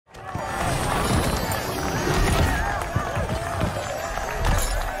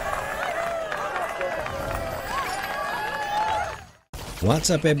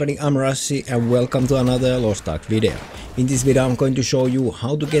What's up everybody, I'm Rassi and welcome to another Lost Ark video. In this video I'm going to show you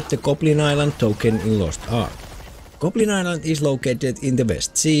how to get the Goblin Island Token in Lost Ark. Goblin Island is located in the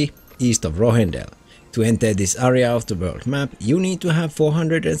West Sea, east of Rohendel. To enter this area of the world map, you need to have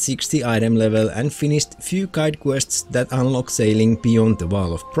 460 item level and finished few guide quests that unlock sailing beyond the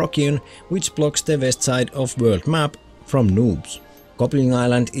Wall of Procyon, which blocks the west side of world map from noobs. Goblin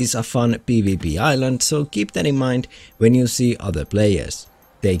Island is a fun PvP island, so keep that in mind when you see other players.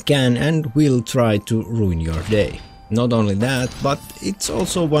 They can and will try to ruin your day. Not only that, but it's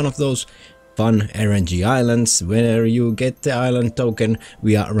also one of those fun RNG islands where you get the island token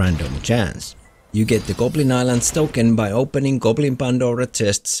via random chance. You get the Goblin Islands token by opening Goblin Pandora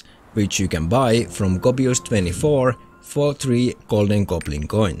Chests, which you can buy from Gobius 24 for 3 Golden Goblin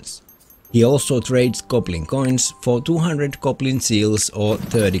coins. He also trades Goblin coins for 200 Goblin seals or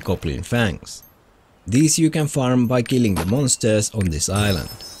 30 Goblin fangs. These you can farm by killing the monsters on this island.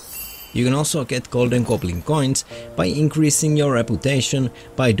 You can also get Golden Goblin coins by increasing your reputation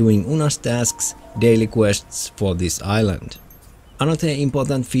by doing Una's tasks, daily quests for this island. Another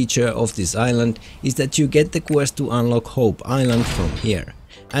important feature of this island is that you get the quest to unlock Hope Island from here.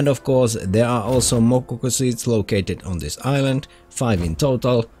 And of course there are also MOKOKO seeds located on this island, 5 in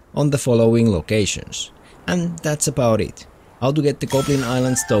total, on the following locations. And that's about it. How to get the Goblin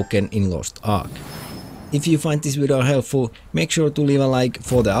Islands token in Lost Ark. If you find this video helpful, make sure to leave a like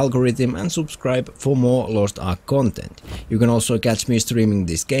for the algorithm and subscribe for more Lost Ark content. You can also catch me streaming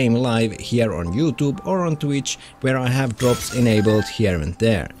this game live here on YouTube or on Twitch, where I have drops enabled here and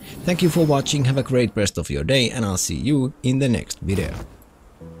there. Thank you for watching, have a great rest of your day and I'll see you in the next video.